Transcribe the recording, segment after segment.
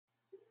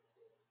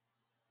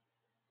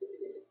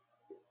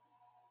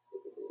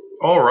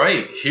All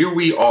right, here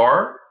we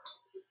are,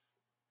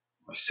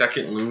 my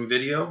second Loom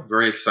video.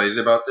 Very excited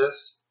about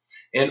this.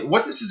 And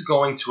what this is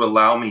going to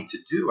allow me to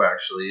do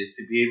actually is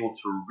to be able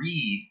to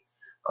read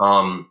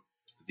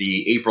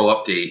the April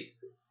update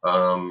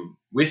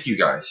with you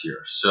guys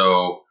here.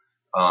 So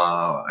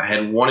I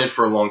had wanted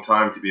for a long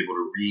time to be able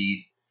to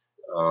read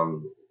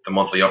the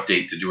monthly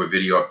update, to do a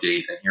video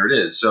update, and here it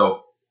is.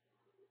 So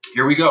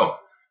here we go.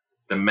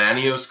 The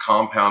Maneos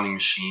Compounding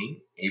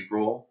Machine,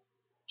 April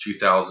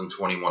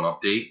 2021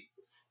 update.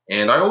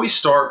 And I always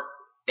start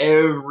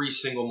every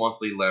single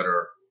monthly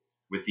letter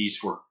with these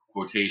four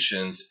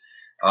quotations.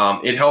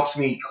 It helps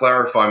me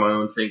clarify my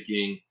own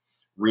thinking,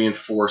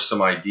 reinforce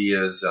some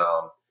ideas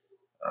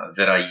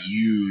that I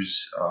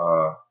use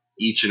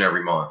each and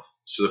every month.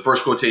 So the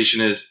first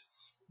quotation is,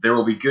 "There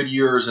will be good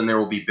years and there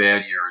will be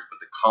bad years, but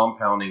the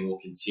compounding will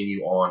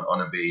continue on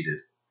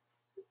unabated."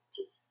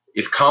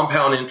 If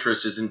compound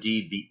interest is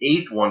indeed the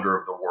eighth wonder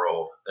of the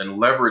world, then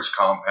leverage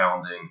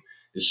compounding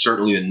is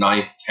certainly the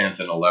ninth,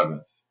 10th, and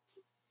 11th.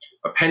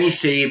 A penny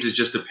saved is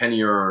just a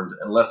penny earned,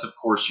 unless, of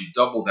course, you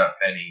double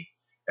that penny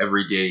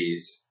every day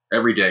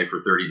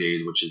for 30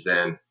 days, which is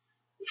then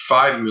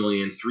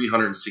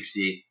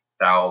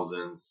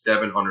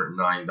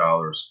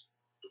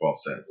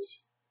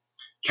 $5,368,709.12.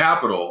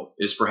 Capital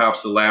is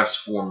perhaps the last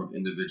form of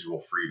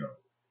individual freedom.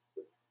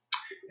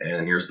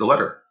 And here's the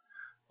letter.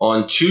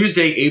 On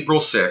Tuesday,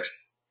 April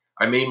 6th,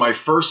 I made my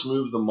first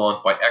move of the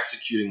month by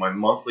executing my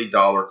monthly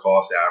dollar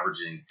cost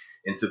averaging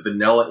into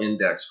vanilla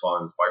index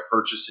funds by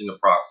purchasing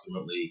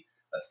approximately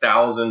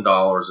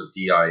 $1,000 of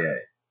DIA.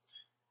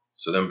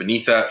 So then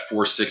beneath that,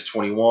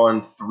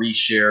 4621, 3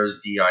 shares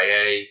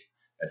DIA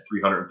at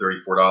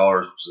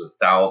 $334, which is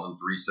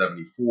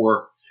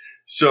 $1,374.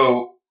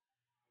 So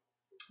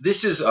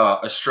this is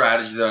a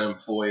strategy that I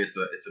employ. It's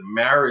a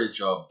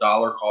marriage of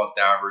dollar cost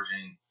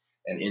averaging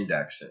and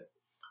indexing.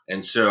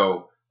 And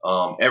so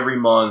every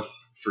month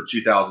for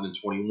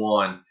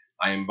 2021,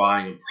 I am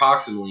buying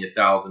approximately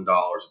 $1,000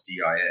 of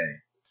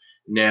DIA.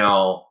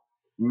 Now,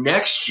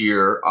 next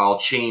year, I'll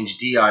change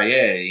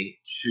DIA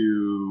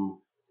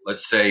to,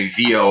 let's say,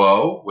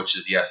 VOO, which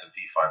is the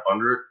S&P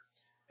 500,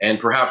 and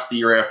perhaps the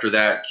year after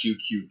that,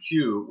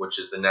 QQQ, which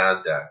is the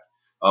NASDAQ.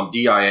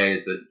 DIA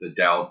is the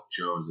Dow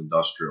Jones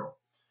Industrial.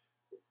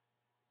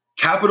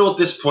 Capital at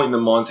this point in the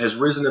month has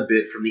risen a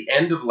bit from the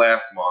end of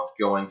last month,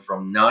 going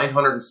from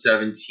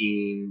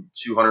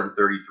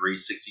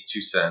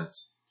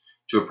 $917,233.62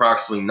 to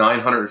approximately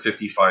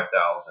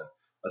 $955,000,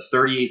 a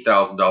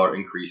 $38,000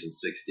 increase in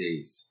 6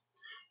 days.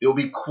 It will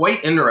be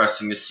quite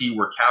interesting to see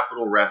where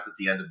capital rests at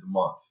the end of the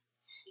month.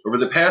 Over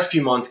the past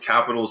few months,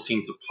 capital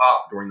seemed to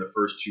pop during the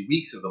first 2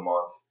 weeks of the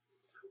month,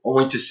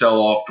 only to sell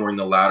off during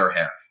the latter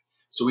half.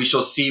 So we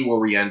shall see where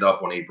we end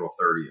up on April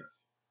 30th.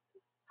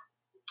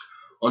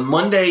 On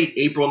Monday,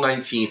 April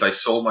 19th, I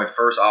sold my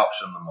first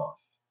option of the month.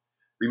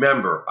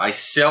 Remember, I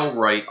sell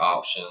right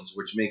options,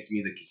 which makes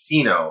me the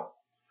casino,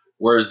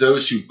 whereas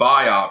those who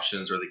buy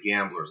options are the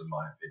gamblers, in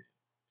my opinion.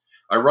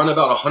 I run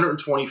about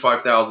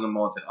 $125,000 a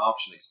month in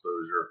option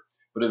exposure,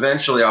 but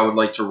eventually I would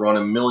like to run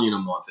 $1 million a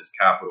month as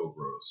capital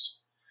grows.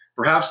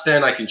 Perhaps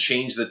then I can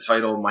change the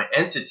title of my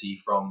entity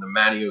from the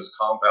Maneos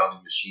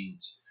Compounding Machine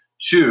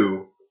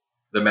to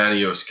the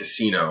Maneos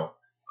Casino.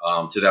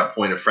 To that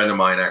point, a friend of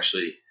mine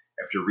actually,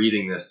 after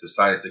reading this,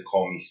 decided to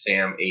call me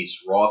Sam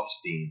Ace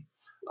Rothstein.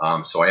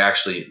 So I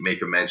actually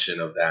make a mention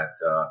of that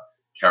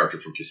character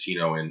from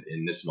Casino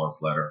in this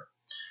month's letter.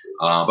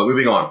 But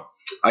moving on.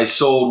 I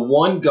sold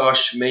one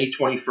Gush May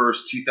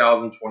 21st,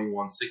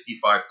 2021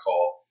 65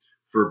 call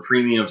for a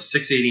premium of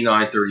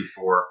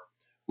 $689.34,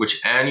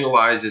 which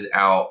annualizes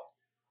out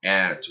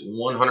at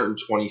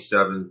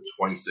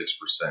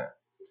 127.26%.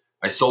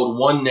 I sold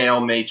one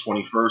Nail May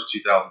 21st,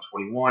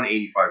 2021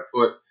 85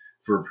 put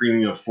for a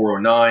premium of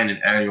 $409,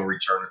 an annual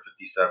return of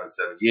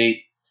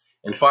 $57.78.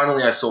 And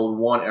finally, I sold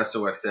one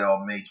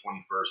SOXL May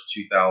 21st,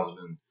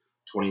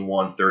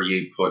 2021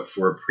 38 put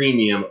for a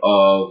premium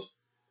of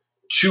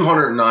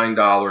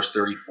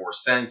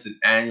 $209.34, an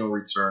annual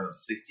return of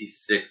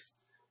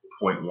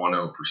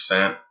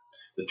 66.10%.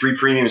 The three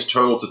premiums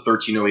total to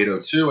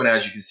 $1308.02, and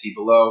as you can see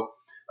below,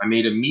 I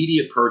made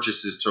immediate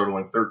purchases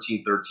totaling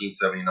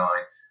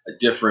 $1313.79, a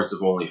difference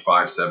of only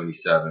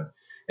 $577.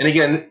 And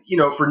again,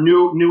 for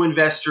new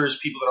investors,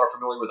 people that are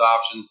familiar with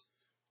options,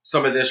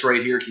 some of this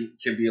right here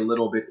can be a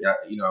little bit,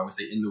 I would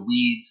say, in the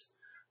weeds.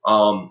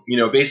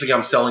 Basically,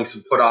 I'm selling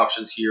some put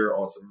options here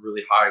on some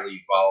really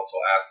highly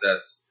volatile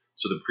assets,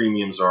 so the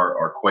premiums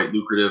are quite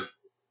lucrative.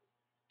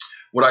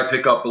 What I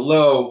pick up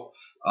below,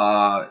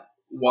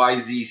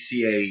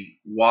 YZCAY,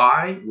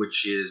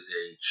 which is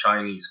a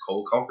Chinese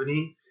coal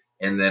company,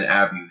 and then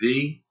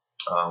ABUV,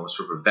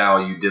 sort of a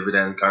value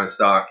dividend kind of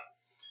stock.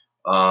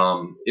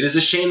 It is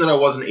a shame that I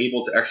wasn't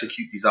able to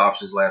execute these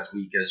options last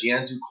week, as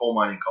Yanzhou Coal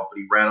Mining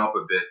Company ran up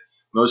a bit,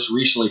 most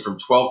recently from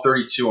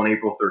 12.32 on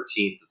April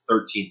 13th to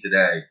 13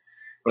 today.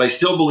 But I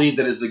still believe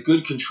that it is a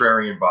good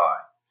contrarian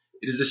buy.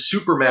 It is a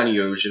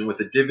Super-Maneosian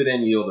with a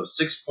dividend yield of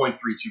 6.32%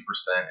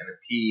 and a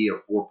PE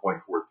of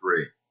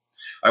 4.43.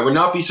 I would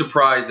not be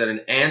surprised that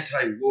an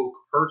anti-woke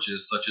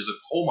purchase, such as a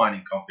coal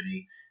mining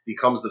company,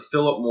 becomes the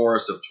Philip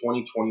Morris of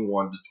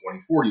 2021 to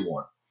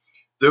 2041.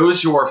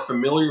 Those who are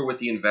familiar with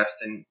the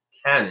investing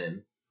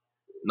canon,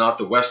 not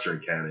the Western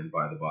canon,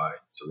 by the by,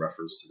 it's a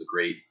reference to the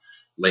great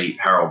late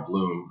Harold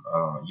Bloom,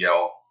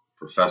 Yale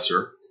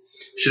professor,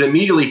 should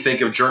immediately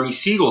think of Jeremy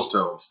Siegel's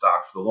tome,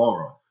 Stock for the Long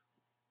Run,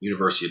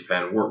 University of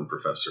Penn Wharton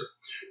professor,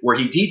 where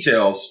he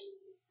details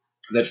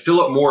that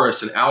Philip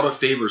Morris, an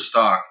out-of-favor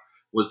stock,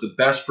 was the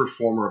best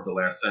performer of the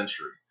last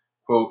century.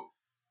 Quote,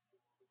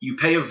 "You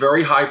pay a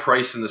very high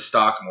price in the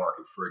stock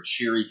market for a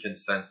cheery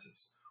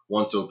consensus,"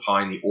 once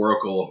opined the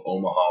Oracle of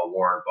Omaha,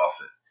 Warren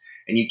Buffett.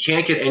 "And you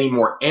can't get any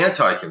more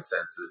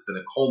anti-consensus than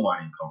a coal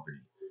mining company,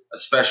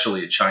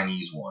 especially a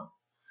Chinese one."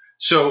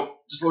 So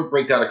just let me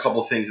break down a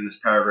couple things in this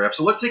paragraph.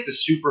 So let's take the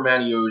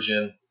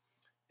Super-Maneosian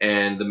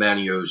and the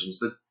Maneosians,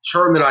 the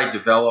term that I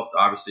developed,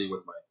 obviously,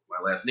 with my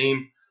last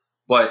name,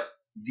 but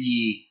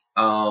the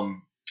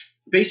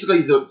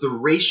basically the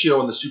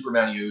ratio in the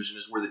Super-Maneosian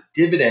is where the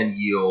dividend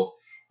yield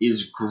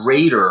is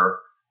greater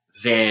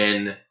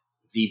than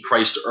the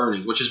price to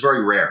earnings, which is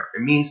very rare.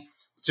 It means,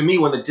 to me,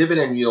 when the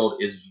dividend yield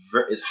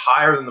is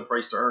higher than the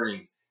price to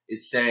earnings,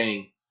 it's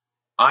saying,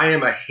 I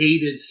am a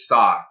hated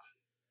stock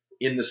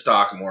in the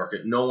stock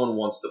market. No one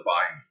wants to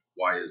buy me.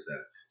 Why is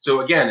that?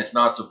 So again, it's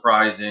not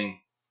surprising,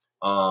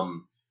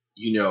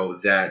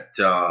 that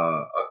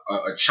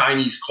a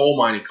Chinese coal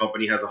mining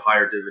company has a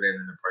higher dividend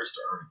than the price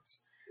to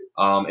earnings.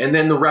 And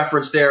then the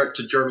reference there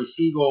to Jeremy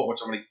Siegel,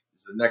 which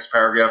is the next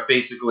paragraph.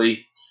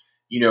 Basically,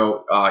 he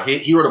wrote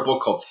a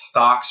book called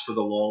Stocks for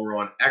the Long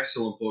Run.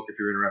 Excellent book if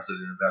you're interested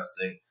in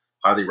investing.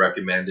 Highly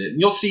recommend it. And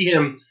you'll see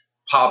him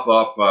pop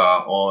up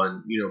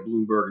on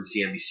Bloomberg and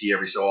CNBC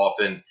every so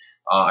often.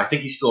 I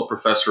think he's still a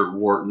professor at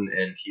Wharton,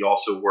 and he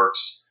also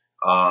works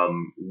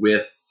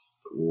with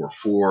or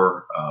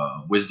for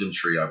Wisdom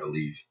Tree, I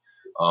believe.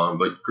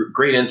 But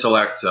great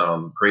intellect,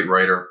 great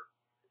writer.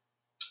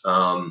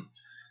 Now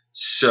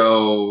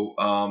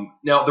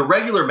the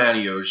regular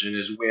Maneosian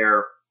is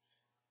where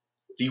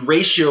the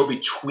ratio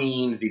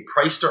between the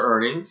price to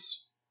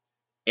earnings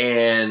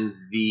and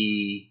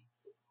the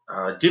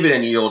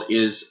dividend yield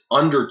is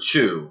under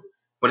 2,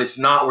 but it's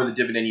not where the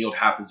dividend yield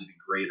happens to be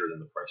greater than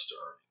the price to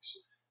earnings.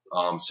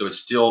 So it's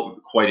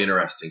still quite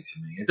interesting to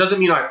me. It doesn't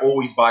mean I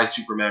always buy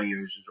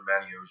Super-Maneosians or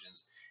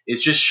Maneosians.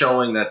 It's just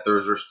showing that they're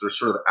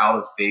sort of out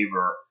of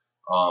favor,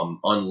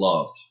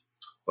 unloved.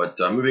 But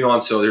moving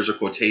on, so there's a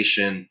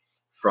quotation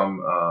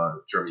from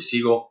Jeremy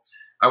Siegel.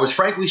 "I was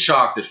frankly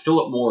shocked that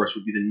Philip Morris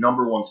would be the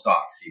 #1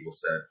 stock," Siegel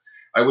said.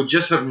 "I would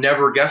just have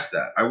never guessed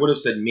that. I would have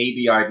said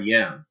maybe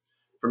IBM.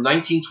 From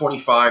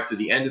 1925 through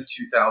the end of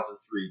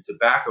 2003,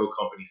 tobacco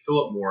company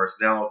Philip Morris,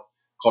 now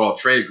called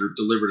Altria Group,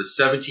 delivered a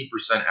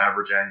 17%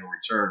 average annual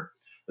return,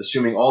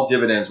 assuming all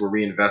dividends were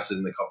reinvested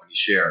in the company's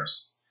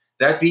shares.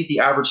 That beat the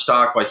average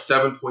stock by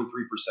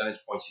 7.3 percentage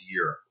points a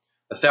year.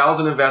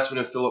 1,000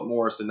 investment in Philip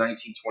Morris in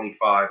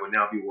 1925 would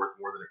now be worth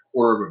more than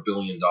 $250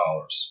 million.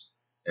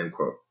 End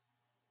quote.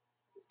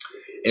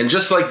 And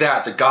just like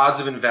that, the gods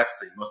of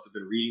investing must have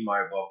been reading my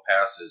above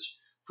passage.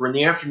 For in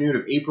the afternoon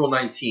of April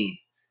 19th,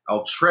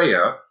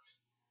 Altria,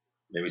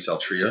 maybe it's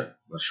Altria, I'm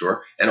not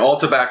sure, and all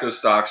tobacco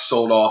stocks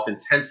sold off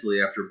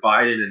intensely after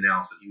Biden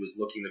announced that he was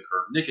looking to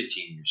curb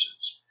nicotine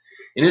usage.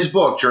 In his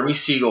book, Jeremy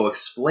Siegel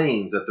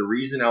explains that the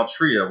reason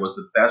Altria was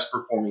the best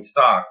performing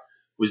stock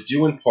was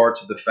due in part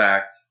to the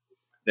fact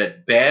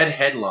that bad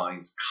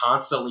headlines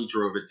constantly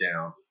drove it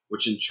down,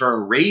 which in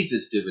turn raised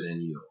its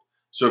dividend yield.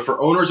 So for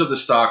owners of the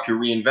stock who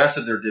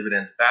reinvested their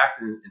dividends back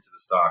into the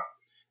stock,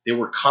 they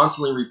were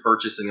constantly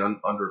repurchasing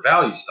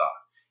undervalued stock.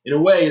 In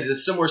a way, it's a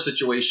similar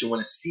situation when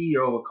a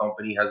CEO of a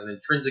company has an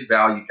intrinsic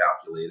value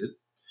calculated,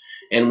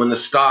 and when the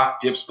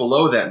stock dips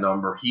below that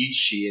number,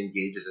 she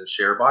engages in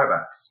share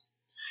buybacks.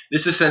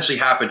 This essentially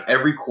happened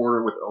every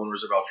quarter with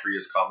owners of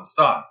Altria's common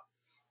stock.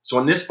 So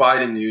in this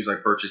Biden news, I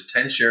purchased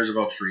 10 shares of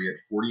Altria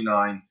at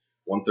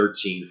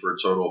 $49,113 for a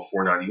total of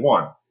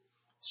 $491.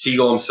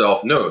 Siegel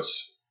himself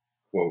notes,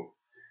 quote,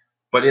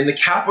 "But in the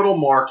capital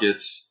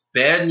markets,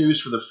 bad news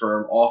for the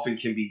firm often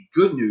can be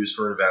good news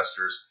for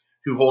investors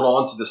who hold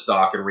on to the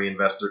stock and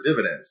reinvest their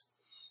dividends.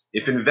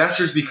 If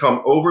investors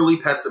become overly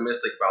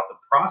pessimistic about the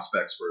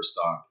prospects for a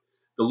stock,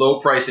 the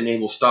low price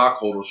enables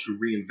stockholders who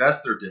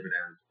reinvest their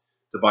dividends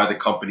to buy the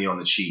company on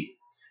the cheap.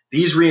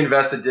 These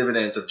reinvested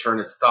dividends have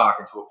turned its stock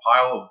into a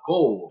pile of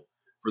gold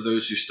for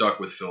those who stuck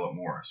with Philip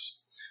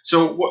Morris."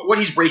 So what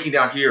he's breaking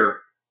down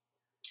here,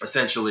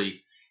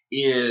 essentially,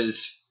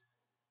 is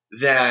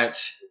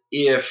that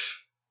if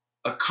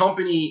a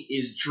company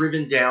is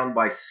driven down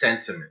by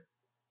sentiment,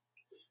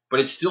 but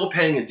it's still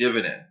paying a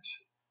dividend,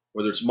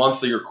 whether it's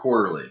monthly or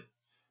quarterly,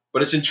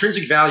 but its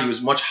intrinsic value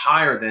is much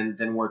higher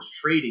than where it's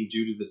trading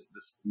due to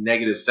this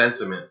negative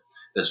sentiment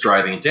that's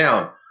driving it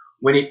down.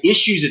 When it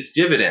issues its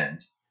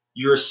dividend,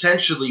 you're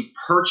essentially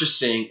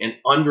purchasing an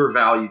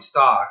undervalued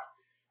stock,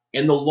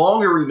 and the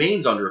longer it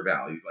remains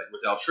undervalued, like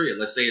with Altria,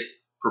 let's say it's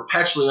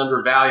perpetually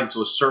undervalued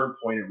until a certain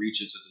point it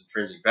reaches its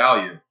intrinsic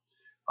value,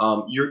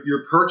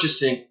 you're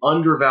purchasing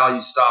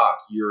undervalued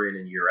stock year in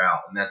and year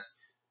out, and that's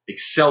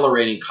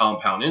accelerating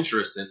compound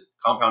interest. And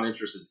compound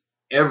interest is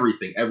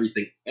everything that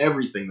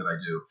I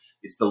do.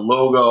 It's the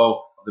logo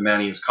of the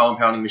Maneos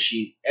Compounding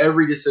Machine.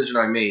 Every decision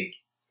I make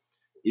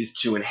is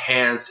to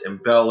enhance,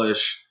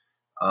 embellish,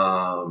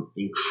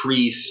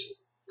 increase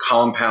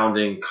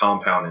compound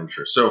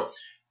interest. So,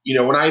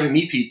 when I even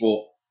meet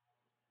people,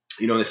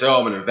 they say,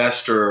 oh, I'm an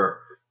investor,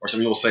 or some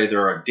people say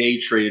they're a day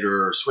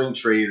trader or swing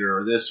trader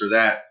or this or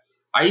that.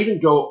 I even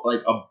go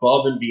like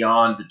above and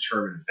beyond the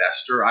term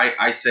investor.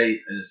 I say,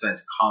 in a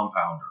sense,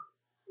 compounder.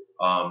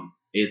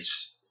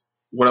 It's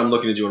what I'm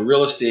looking to do in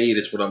real estate.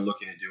 It's what I'm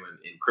looking to do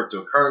in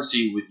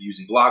cryptocurrency with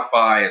using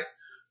BlockFi. It's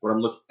what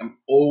I'm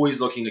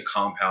always looking to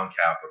compound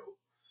capital.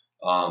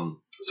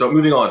 So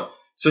moving on.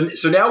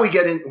 So now we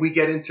get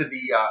into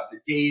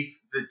the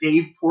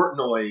Dave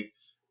Portnoy,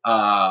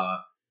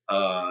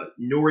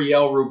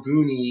 Nouriel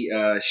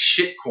Robouni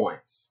shit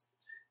coins,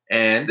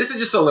 and this is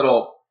just a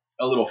little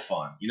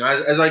fun.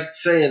 As I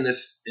say in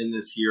this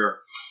here,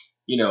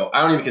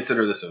 I don't even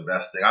consider this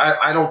investing.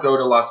 I don't go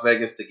to Las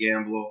Vegas to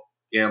gamble.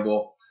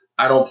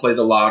 I don't play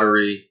the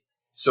lottery.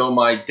 So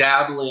my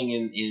dabbling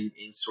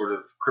in sort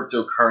of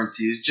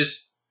cryptocurrency is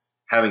just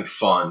having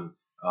fun.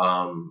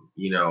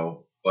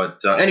 But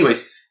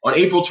anyways, on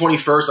April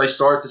 21st, I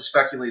started to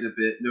speculate a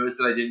bit. Notice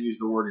that I didn't use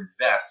the word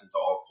invest into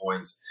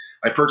altcoins.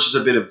 I purchased a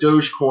bit of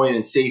Dogecoin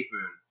and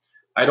SafeMoon.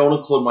 I don't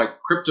include my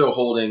crypto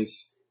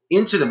holdings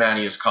into the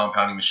Maneos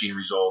Compounding Machine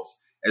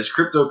results, as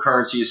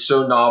cryptocurrency is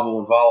so novel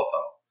and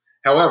volatile.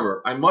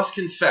 However, I must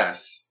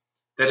confess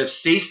that if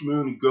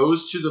SafeMoon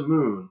goes to the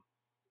moon,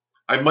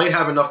 I might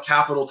have enough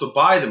capital to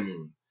buy the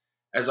moon,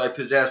 as I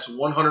possess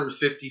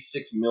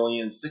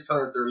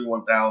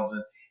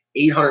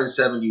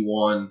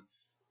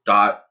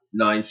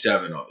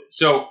 156,631,871.97 of it.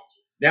 So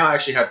now I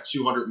actually have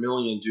 200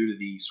 million due to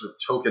the sort of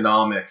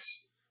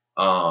tokenomics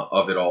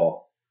of it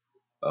all.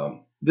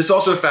 This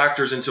also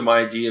factors into my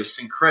idea of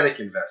syncretic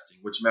investing,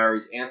 which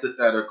marries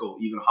antithetical,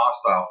 even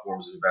hostile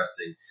forms of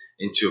investing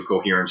into a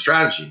coherent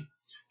strategy.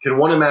 Can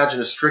one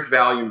imagine a strict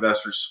value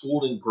investor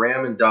schooled in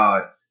Graham and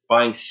Dodd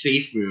buying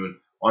SafeMoon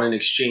on an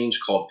exchange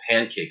called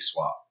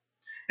PancakeSwap?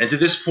 And to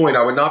this point,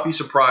 I would not be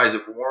surprised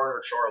if Warren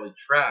or Charlie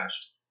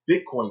trashed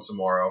Bitcoin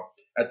tomorrow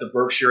at the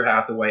Berkshire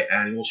Hathaway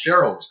annual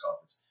shareholders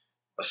conference.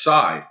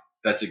 Aside,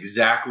 that's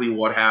exactly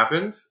what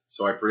happened.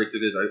 So I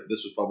predicted it.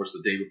 This was published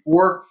the day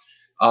before.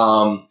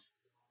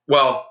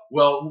 Well,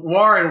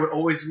 Warren was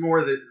always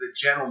more the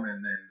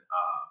gentleman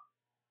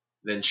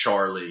than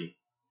Charlie.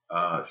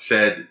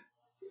 Said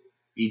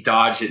he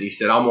dodged it. And he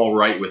said, "I'm all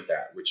right with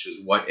that," which is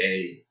what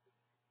a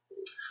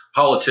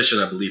politician,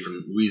 I believe,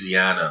 from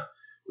Louisiana,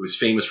 who was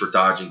famous for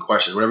dodging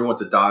questions. Whenever he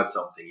wanted to dodge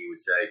something, he would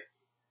say,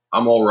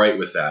 "I'm all right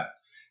with that."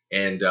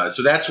 And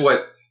so that's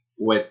what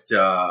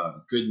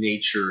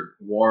good-natured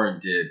Warren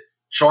did.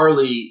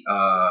 Charlie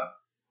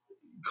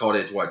called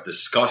it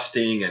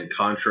disgusting and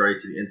contrary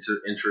to the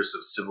interests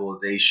of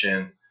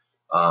civilization.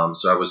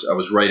 So I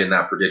was right in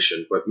that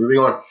prediction. But moving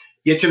on.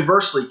 Yet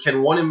conversely,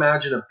 can one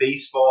imagine a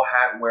baseball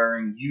hat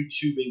wearing,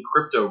 YouTubing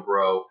crypto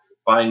bro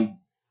buying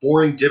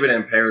boring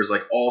dividend pairs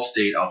like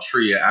Allstate,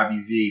 Altria,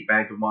 AbbVie,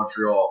 Bank of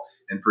Montreal,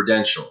 and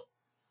Prudential?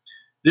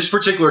 This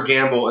particular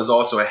gamble is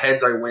also a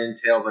heads I win,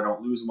 tails I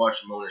don't lose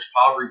much, Monish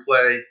Pabri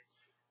play.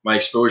 My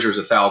exposure is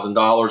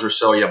 $1,000 or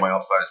so. Yeah, my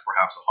upside is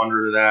perhaps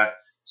 100 of that.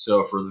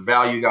 So for the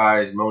value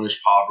guys, Monish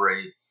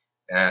Pabri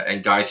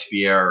and Guy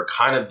Spier are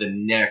kind of the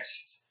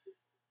next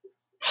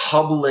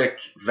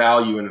public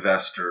value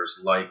investors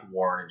like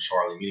Warren and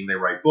Charlie, meaning they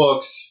write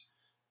books,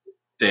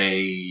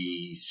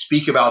 they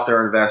speak about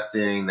their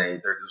investing,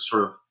 they're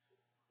sort of,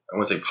 I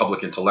wouldn't say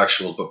public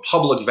intellectuals, but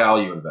public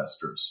value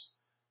investors.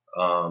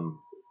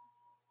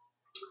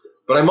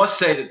 But I must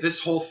say that this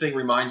whole thing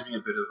reminds me a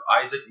bit of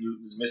Isaac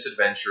Newton's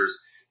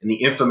misadventures in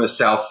the infamous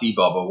South Sea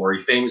bubble, where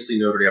he famously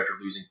noted after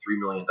losing $3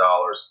 million,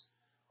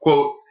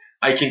 quote,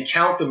 "I can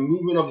count the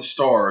movement of the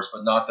stars,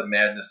 but not the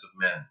madness of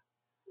men."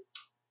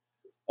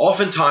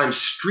 Oftentimes,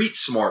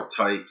 street-smart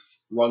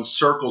types run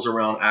circles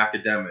around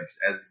academics,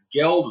 as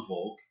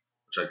Geldvolk,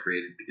 which I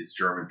created because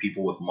German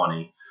people with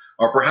money,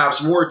 are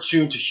perhaps more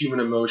attuned to human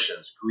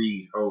emotions,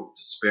 greed, hope,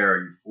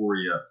 despair,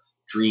 euphoria,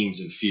 dreams,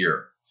 and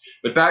fear.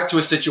 But back to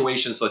a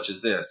situation such as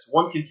this,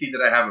 one can see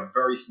that I have a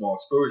very small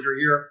exposure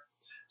here.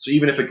 So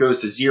even if it goes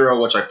to zero,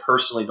 which I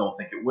personally don't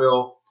think it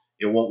will,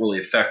 it won't really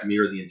affect me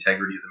or the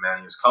integrity of the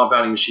Maneos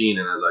Compounding Machine.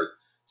 And as I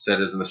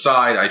said as an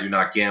aside, I do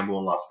not gamble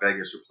in Las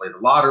Vegas or play the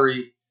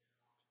lottery.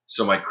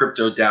 So my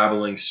crypto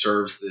dabbling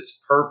serves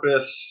this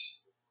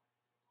purpose.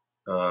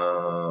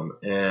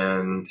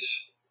 And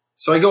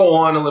so I go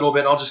on a little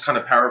bit. I'll just kind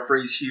of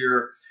paraphrase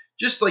here.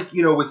 Just like,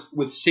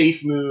 with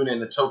SafeMoon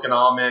and the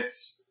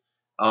tokenomics,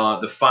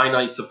 the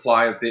finite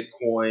supply of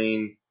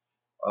Bitcoin.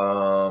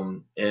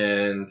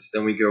 And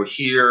then we go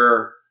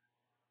here.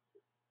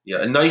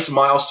 Yeah, a nice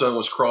milestone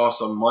was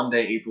crossed on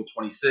Monday, April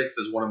 26th,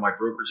 as one of my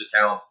brokerage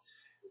accounts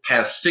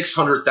has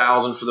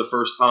 600,000 for the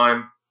first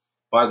time.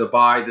 By the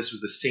by, this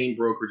was the same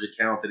brokerage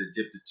account that had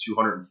dipped to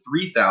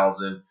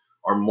 203,000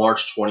 on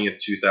March 20th,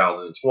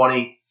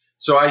 2020.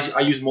 So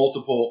I use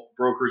multiple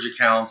brokerage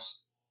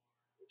accounts.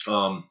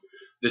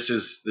 This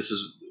is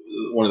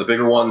one of the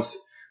bigger ones.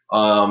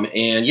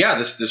 And yeah,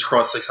 this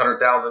crossed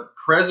 600,000.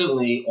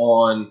 Presently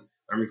I'm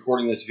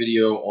recording this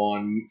video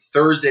on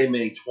Thursday,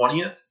 May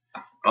 20th.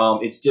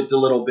 It's dipped a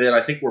little bit.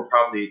 I think we're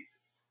probably,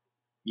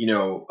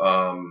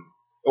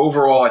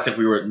 overall, I think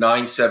we were at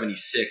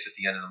 976 at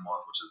the end of the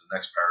month, which is the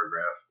next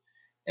paragraph.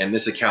 And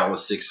this account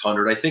was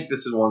 600. I think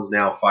this one's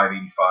now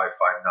 585,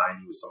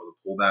 590 with some of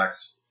the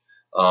pullbacks.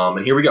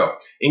 And here we go.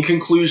 In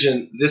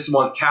conclusion, this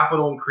month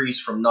capital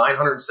increased from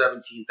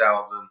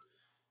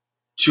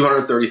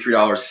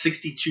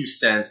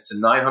 $917,233.62 to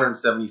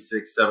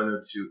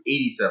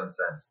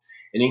 $976,702.87,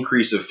 an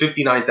increase of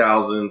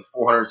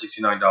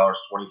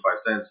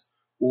 $59,469.25,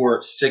 or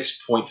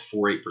 6.48%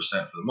 for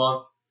the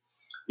month.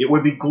 It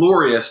would be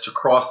glorious to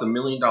cross the $1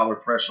 million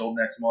threshold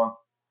next month.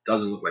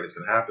 Doesn't look like it's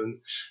going to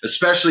happen,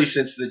 especially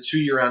since the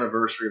 2-year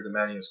anniversary of the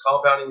Maneos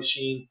Compounding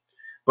Machine.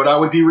 But I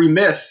would be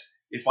remiss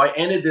if I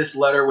ended this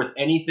letter with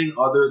anything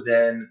other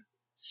than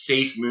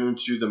Safe Moon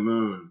to the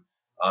Moon,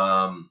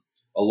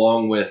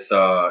 along with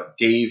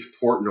Dave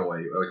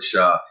Portnoy, which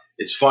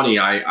it's funny.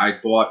 I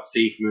bought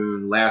Safe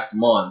Moon last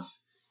month,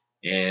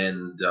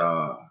 and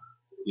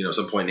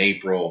some point in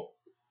April,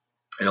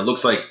 and it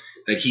looks like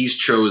that he's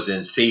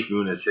chosen Safe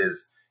Moon as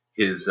his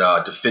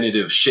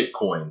definitive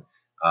shitcoin.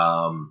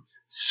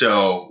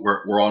 So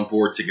we're on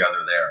board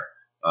together there,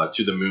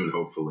 to the moon,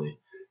 hopefully.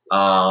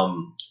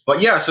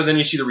 But yeah, so then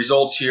you see the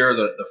results here,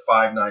 the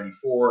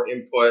 594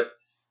 input,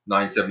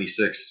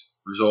 976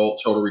 result,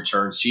 total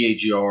return,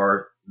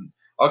 CAGR.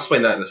 I'll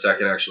explain that in a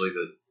second, actually.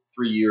 The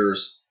 3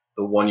 years,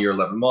 the 1 year,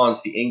 11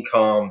 months, the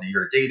income, the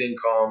year-to-date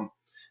income.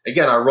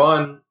 Again, I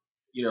run,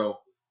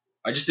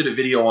 I just did a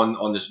video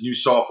on this new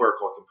software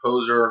called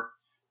Composer,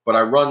 but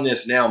I run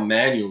this now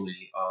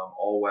manually,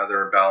 all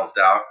weather, balanced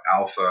out,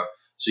 alpha.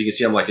 So you can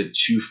see I'm like at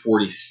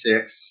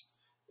 246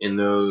 in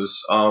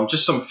those.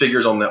 Just some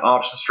figures on the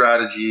option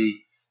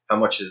strategy, how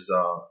much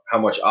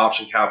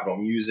option capital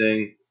I'm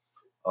using.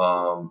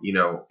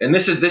 And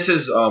this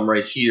is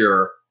right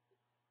here.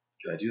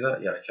 Can I do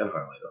that? Yeah, I can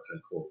highlight. Okay,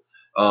 cool.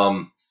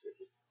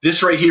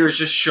 This right here is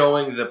just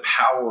showing the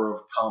power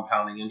of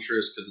compounding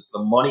interest, because it's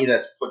the money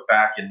that's put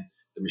back in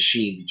the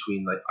machine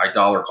between I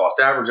dollar cost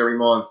average every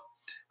month.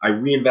 I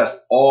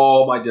reinvest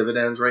all my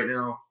dividends right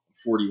now. I'm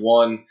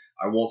 41.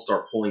 I won't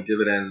start pulling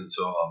dividends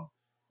until I'm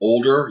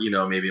older,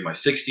 maybe in my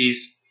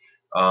 60s.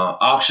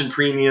 Option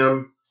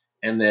premium,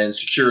 and then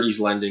securities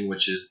lending,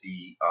 which is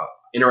the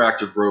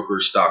interactive broker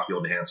stock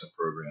yield enhancement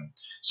program.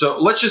 So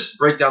let's just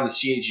break down the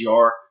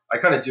CAGR. I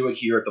kind of do it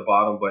here at the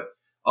bottom, but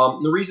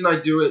the reason I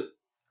do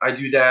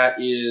that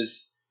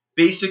is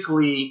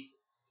basically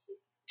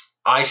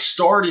I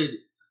started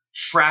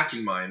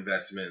tracking my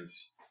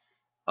investments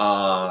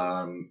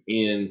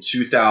in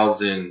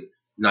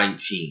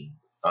 2019,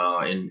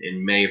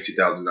 in May of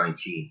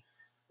 2019.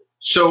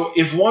 So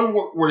if one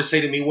were to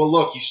say to me, well,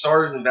 look, you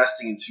started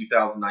investing in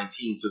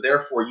 2019, so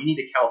therefore you need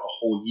to count the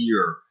whole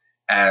year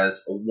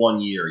as a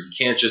 1 year. You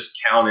can't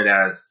just count it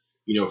as,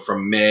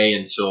 from May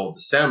until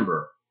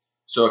December.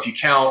 So if you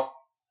count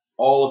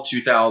all of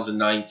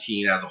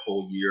 2019 as a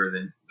whole year,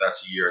 then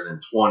that's a year, and then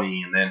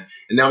 20, and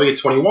now we get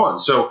 21.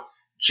 So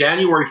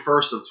January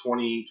 1st of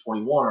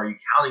 2021, are you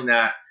counting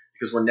that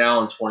because we're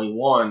now in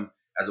 21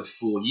 as a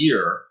full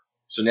year?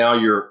 So now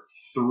you're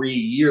 3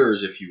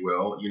 years, if you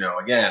will,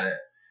 again.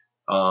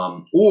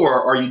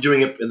 Or are you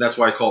doing it, and that's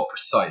why I call it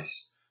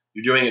precise.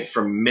 You're doing it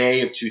from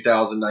May of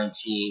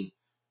 2019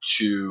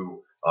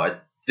 to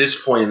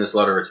this point in this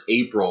letter, it's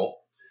April.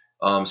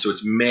 So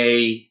it's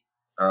May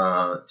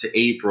to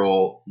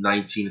April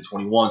 19 to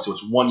 21. So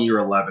it's 1 year,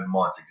 11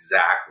 months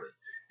exactly.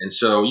 And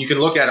so you can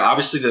look at it.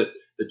 Obviously the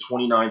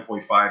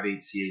 29.58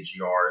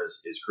 CAGR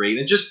is great.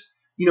 And just,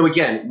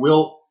 again,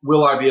 will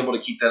I be able to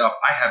keep that up?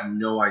 I have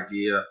no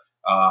idea.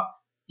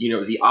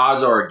 The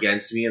odds are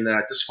against me in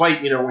that,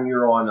 despite, when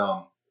you're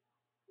on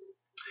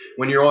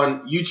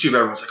YouTube,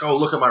 everyone's like, oh,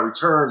 look at my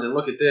returns and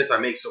look at this. I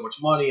make so much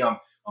money.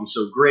 I'm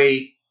so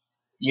great.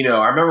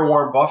 I remember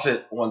Warren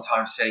Buffett one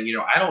time saying,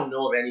 I don't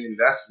know of any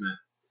investment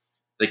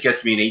that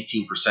gets me an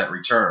 18%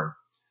 return,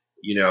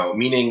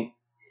 meaning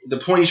the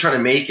point he's trying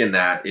to make in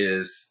that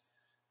is,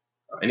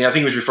 and I think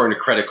he was referring to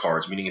credit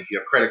cards, meaning if you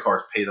have credit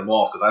cards, pay them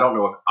off. Because I don't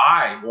know if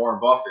Warren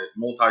Buffett,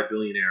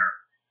 multi-billionaire,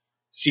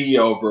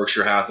 CEO of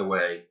Berkshire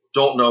Hathaway,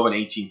 don't know of an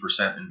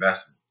 18%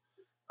 investment.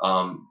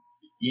 I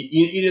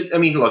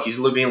mean, look, he's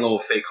being a little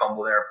fake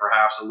humble there,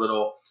 perhaps a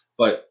little,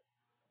 but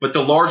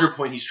the larger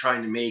point he's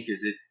trying to make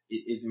is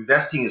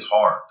investing is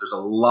hard. There's a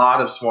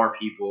lot of smart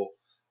people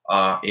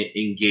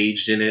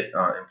engaged in it,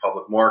 in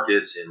public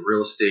markets, in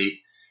real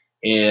estate,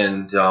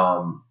 and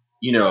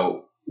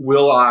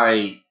will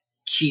I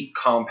keep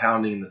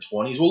compounding in the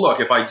 20s? Well,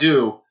 look, if I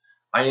do,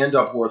 I end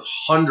up worth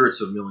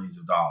hundreds of millions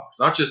of dollars,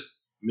 not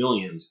just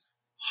millions,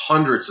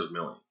 hundreds of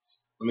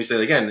millions. Let me say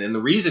it again. And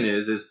the reason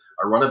is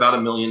I run about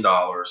 $1 million.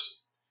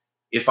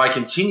 If I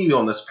continue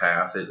on this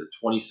path at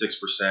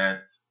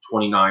 26%,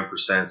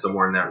 29%,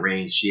 somewhere in that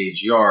range,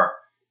 CAGR,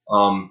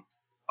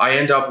 I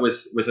end up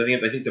with I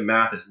think the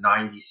math is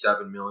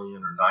 97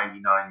 million or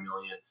 99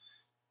 million.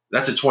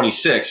 That's at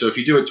 26. So if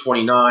you do it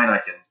 29,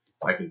 I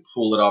can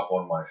pull it up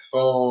on my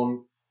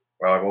phone.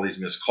 Well, I have all these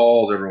missed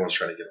calls. Everyone's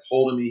trying to get a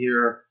hold of me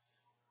here.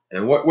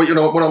 And what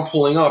I'm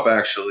pulling up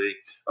actually.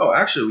 Oh,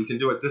 actually, we can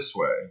do it this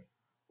way.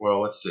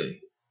 Well, let's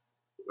see.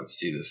 Let's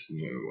see this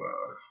new.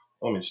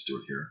 Let me just do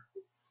it here.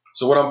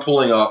 So what I'm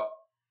pulling up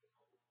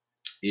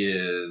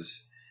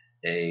is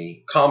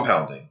a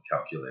compounding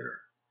calculator.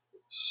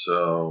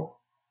 So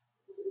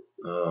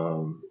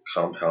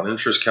compound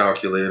interest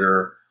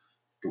calculator.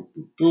 Boop,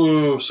 boop,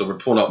 boop. So we're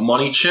pulling up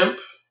Money Chimp.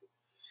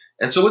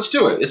 And so let's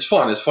do it. It's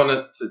fun. It's fun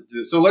to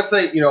do. So let's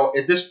say,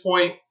 at this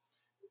point,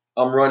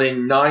 I'm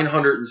running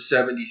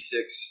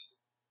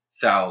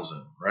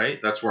 976,000, right?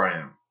 That's where I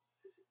am.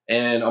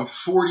 And I'm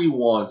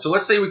 41. So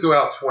let's say we go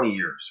out 20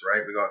 years,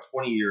 right? We go out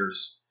 20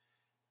 years.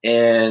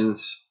 And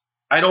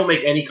I don't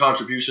make any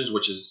contributions,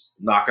 which is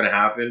not going to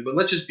happen. But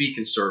let's just be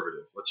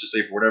conservative. Let's just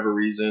say for whatever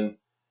reason,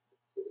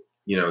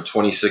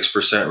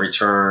 26%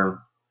 return.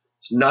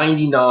 It's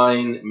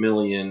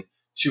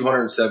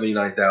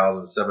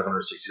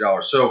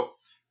 $99,279,760. So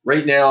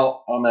right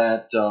now I'm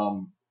at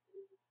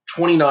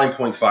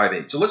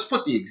 29.58. So let's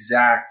put the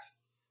exact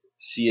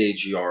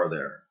CAGR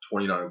there,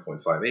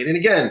 29.58. And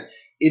again,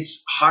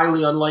 it's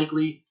highly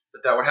unlikely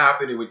that would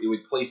happen. It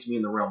would place me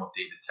in the realm of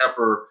David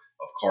Tepper,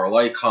 of Carl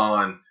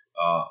Icahn,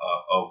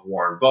 of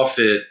Warren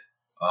Buffett,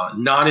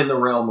 not in the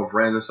realm of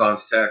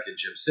Renaissance Tech and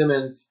Jim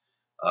Simmons,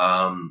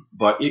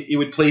 but it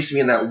would place me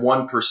in that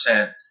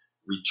 1%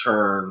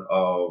 return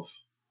of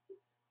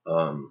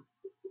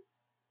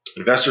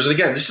investors. And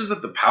again, this is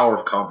the power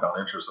of compound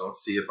interest. So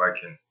let's see if I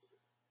can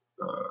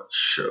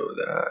show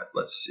that.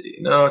 Let's see.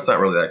 No, it's not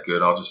really that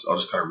good. I'll just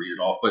kind of read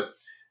it off. But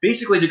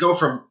basically, to go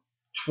from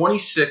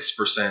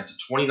 26% to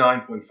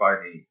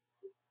 29.58,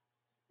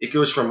 it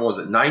goes from, what was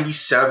it,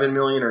 97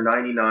 million or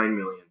 99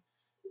 million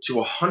to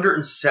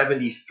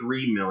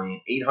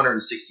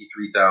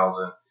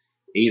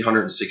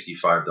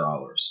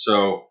 173,863,865.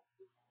 So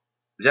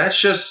that's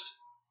just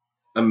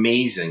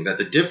amazing that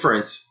the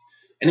difference.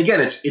 And again,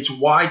 it's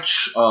why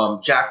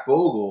Jack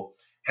Bogle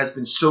has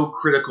been so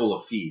critical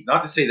of fees.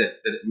 Not to say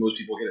that most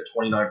people get a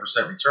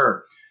 29%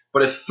 return,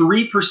 but a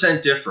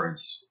 3%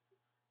 difference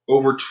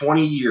over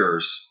 20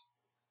 years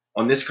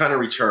on this kind of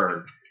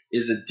return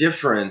is a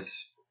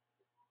difference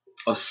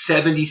of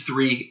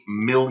 $73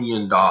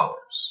 million, a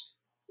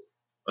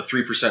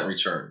 3%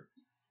 return.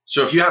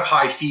 So if you have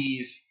high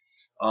fees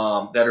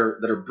that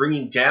are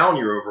bringing down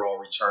your overall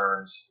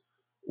returns,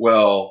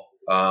 well,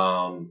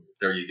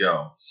 there you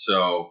go.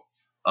 So,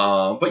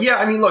 but yeah,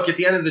 I mean, look, at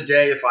the end of the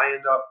day, if I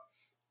end up,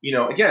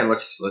 again,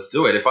 let's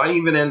do it. If I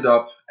even end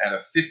up at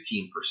a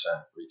 15%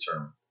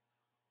 return,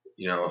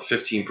 a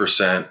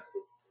 15%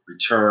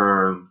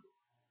 return,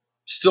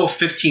 still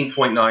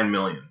 15.9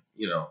 million.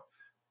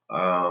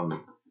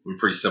 I'm a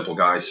pretty simple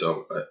guy,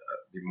 so I'd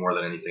be more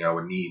than anything I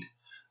would need.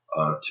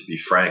 To be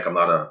frank, I'm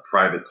not a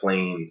private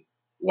plane,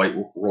 white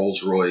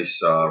Rolls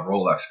Royce,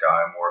 Rolex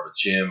guy. I'm more of a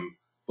gym,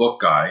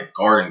 book guy,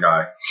 garden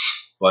guy.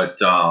 But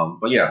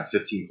yeah,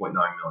 15.9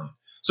 million.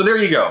 So there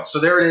you go. So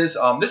there it is.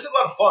 This is a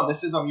lot of fun.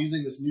 I'm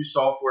using this new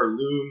software,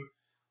 Loom.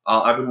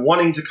 I've been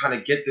wanting to kind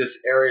of get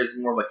this area as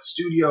more like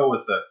studio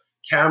with the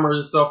cameras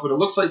and stuff, but it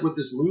looks like with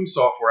this Loom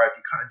software, I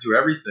can kind of do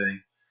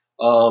everything.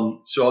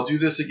 So I'll do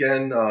this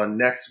again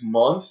next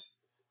month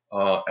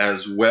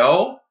as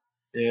well.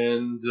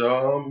 And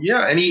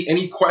yeah,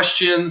 any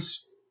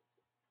questions,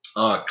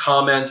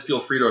 comments,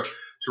 feel free to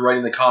write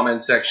in the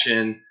comment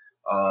section.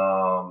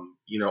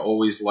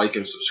 Always like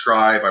and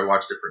subscribe. I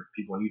watch different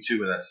people on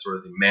YouTube, and that's sort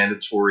of the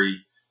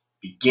mandatory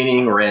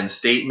beginning or end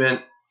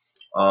statement.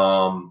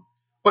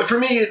 But for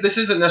me, this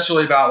isn't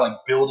necessarily about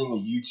like building a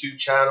YouTube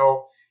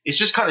channel. It's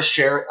just kind of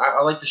sharing.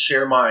 I like to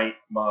share my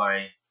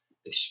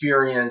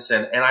experience,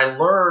 and I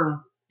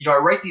learn. I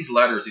write these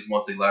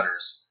monthly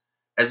letters,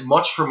 as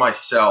much for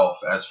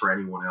myself as for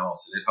anyone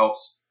else, and it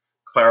helps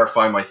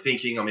clarify my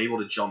thinking. I'm able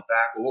to jump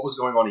back. Well, what was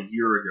going on a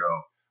year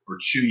ago or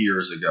 2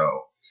 years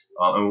ago?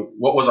 And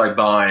what was I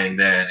buying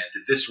then? And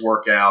did this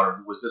work out,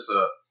 or was this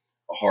a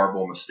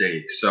horrible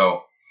mistake?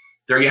 So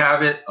there you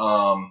have it.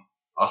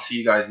 I'll see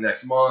you guys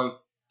next month.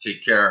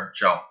 Take care.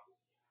 Ciao.